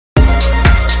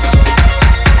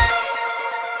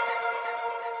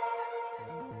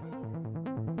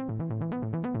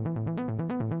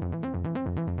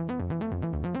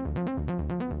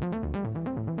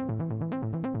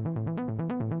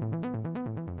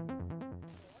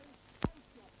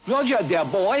Roger, dear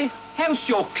boy, how's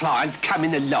your client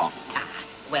coming along?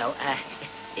 Well,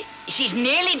 she's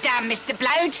nearly done, Mr.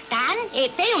 Bloat. Done?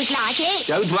 It feels like it.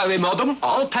 Don't worry, madam.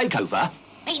 I'll take over.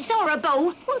 It's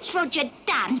horrible. What's Roger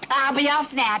done? I'll be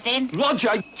off now, then.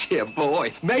 Roger, dear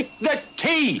boy, make the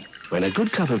tea. When a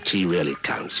good cup of tea really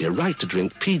counts, you're right to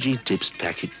drink PG Tips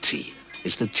packet tea.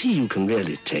 It's the tea you can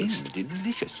really taste.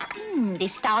 Delicious.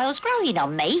 This style's growing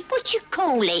on me. What you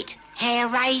call it?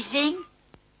 Hair-raising?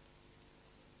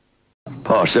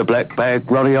 Pass the black bag,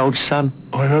 Ronnie, old son.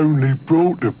 I only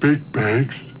brought the big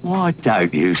bags. Why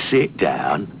don't you sit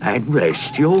down and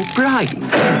rest your brain?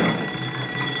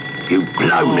 You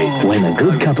blown it. When a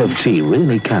good cup of tea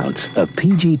really counts, a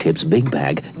PG Tips big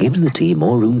bag gives the tea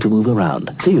more room to move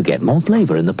around, so you get more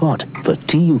flavour in the pot for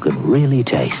tea you can really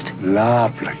taste.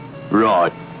 Lovely.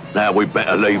 Right, now we'd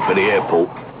better leave for the airport.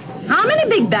 How many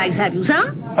big bags have you,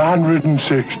 sir?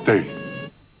 160.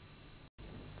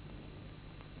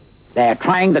 They're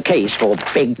trying the case for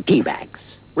big tea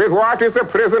bags. With what is the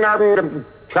prisoner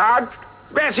charged?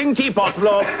 Smashing teapots,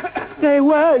 Lord. They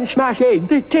weren't smashing.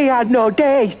 The tea had no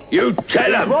taste. You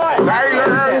tell him.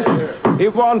 Silence! He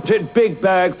wanted big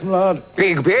bags, Lord.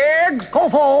 Big bags? Go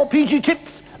for PG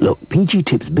Tips. Look, PG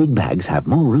Tips big bags have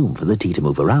more room for the tea to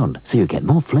move around, so you get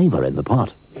more flavour in the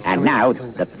pot. And now,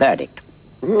 the verdict.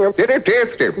 Very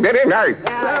tasty, very nice.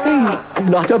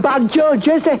 Not a bad judge,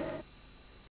 is he?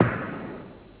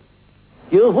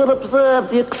 You will observe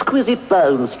the exquisite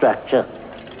bone structure.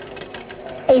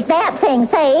 Is that thing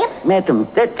safe? Madam,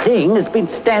 that thing has been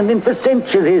standing for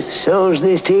centuries. So's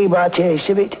this tea by taste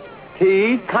of it.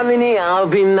 Tea? Come in here, I'll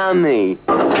be nunny.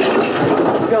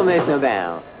 What's got this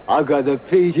about? I've got the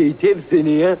PG Tips in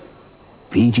here.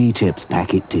 PG Tips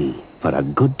packet tea, for a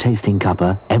good tasting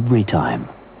cuppa every time.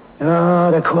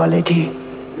 Oh, the quality.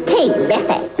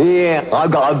 Terrific. Yeah,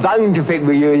 I've got a bone to pick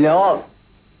with you lot.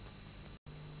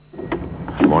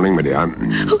 Good morning, my dear.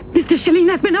 Oh, Mr. Shilling,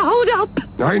 there's been a hold-up.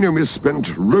 I know, Miss Spent.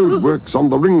 Roadworks on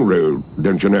the ring road,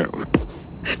 don't you know?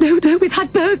 No, we've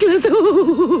had burglars.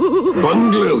 Oh.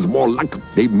 Bunglers, more like.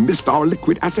 They've missed our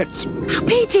liquid assets.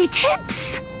 PG Tips.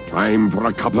 Time for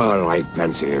a cuppa, I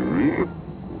fancy.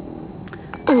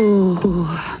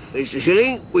 Oh. Mr.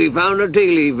 Shilling, we found a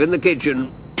tea leaf in the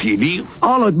kitchen. Tea leaf?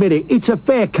 I'll admit it, it's a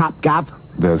fair cup, Gav.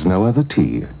 There's no other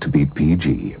tea to beat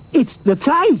PG. It's the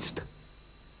taste.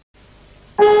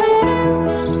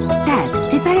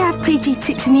 Dad, did they have PG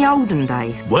Tips in the olden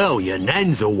days? Well, your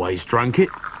nan's always drunk it.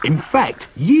 In fact,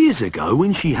 years ago,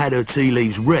 when she had her tea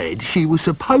leaves read, she was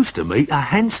supposed to meet a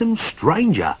handsome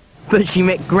stranger. But she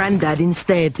met Grandad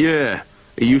instead. Yeah,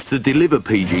 he used to deliver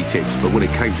PG Tips, but when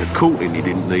it came to courting, he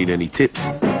didn't need any tips.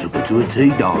 Took her to a tea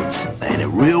dance. They had a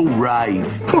real rave.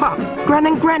 What? Gran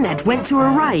and Grandad went to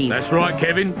a rave? That's right,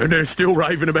 Kevin, and they're still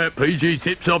raving about PG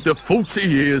Tips after 40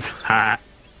 years. Ha!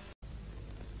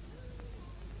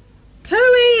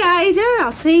 Cooey, Ada, I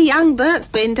see young Bert's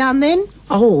been done then.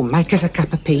 Oh, make us a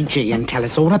cup of PG and tell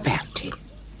us all about it.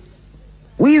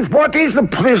 With what is the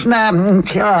prisoner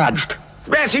charged?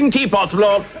 Smashing teapots,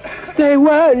 Lord. They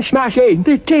weren't smashing.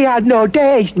 The tea had no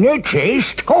taste. No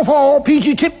taste? Go for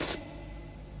PG Tips.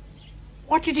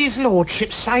 What did his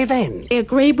lordship say then? He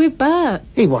agreed with Bert.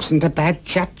 He wasn't a bad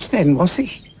judge then, was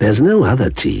he? There's no other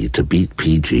tea to beat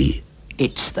PG.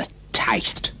 It's the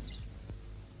taste.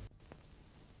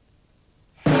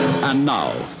 And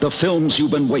now, the films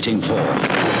you've been waiting for.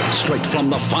 Straight from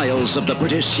the files of the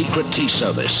British Secret Tea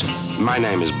Service. My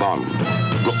name is Bond.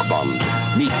 Brooke Bond.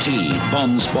 Meet T,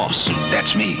 Bond's boss.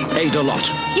 That's me. Ada Lot.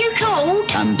 You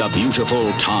called? And the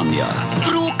beautiful Tanya.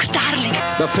 Brooke, darling.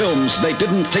 The films they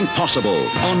didn't think possible.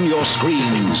 On your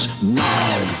screens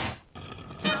now.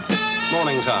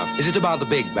 Morning, sir. Is it about the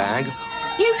big bag?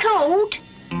 You called?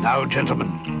 Now, gentlemen,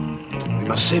 we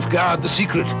must safeguard the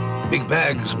secret. Big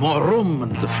bags, more room,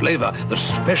 and the flavour, the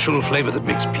special flavour that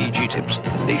makes PG Tips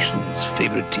the nation's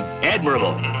favourite tea.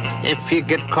 Admirable. If you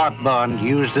get caught, Bond,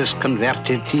 use this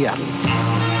converted tea urn.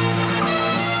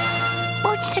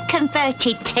 What's a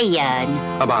converted tea urn?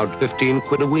 About 15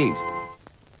 quid a week.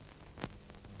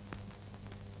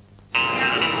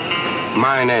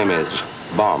 My name is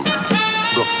Bond.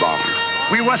 Brooke Bond.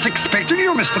 We was expecting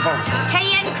you, Mr. Bond.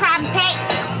 Tea and crumpet.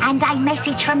 And a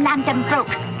message from London Brook.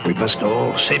 We must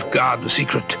all safeguard the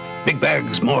secret. Big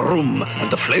bags, more room, and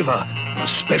the flavour. A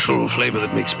special flavour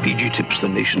that makes PG Tips the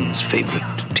nation's favourite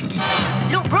tea.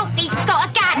 Look, Brook, he's got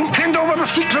a gun. Hand over the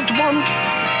secret, Bond.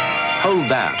 Hold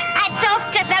that. Hats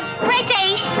off to the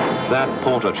British. That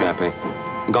porter chappie.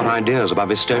 Got ideas above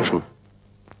his station.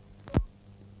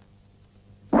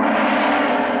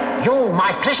 You're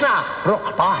my prisoner,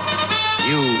 Brooke Bond.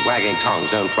 You wagging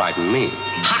tongues don't frighten me.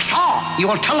 Hussar! You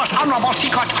will tell us honorable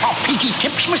secret of PG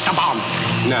Tips, Mr. Bond.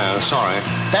 No, sorry.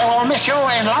 They will miss you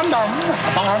in London,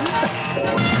 Bond.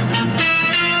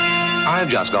 I've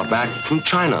just got back from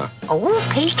China. Oh,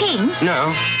 Peking?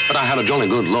 No, but I had a jolly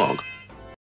good look.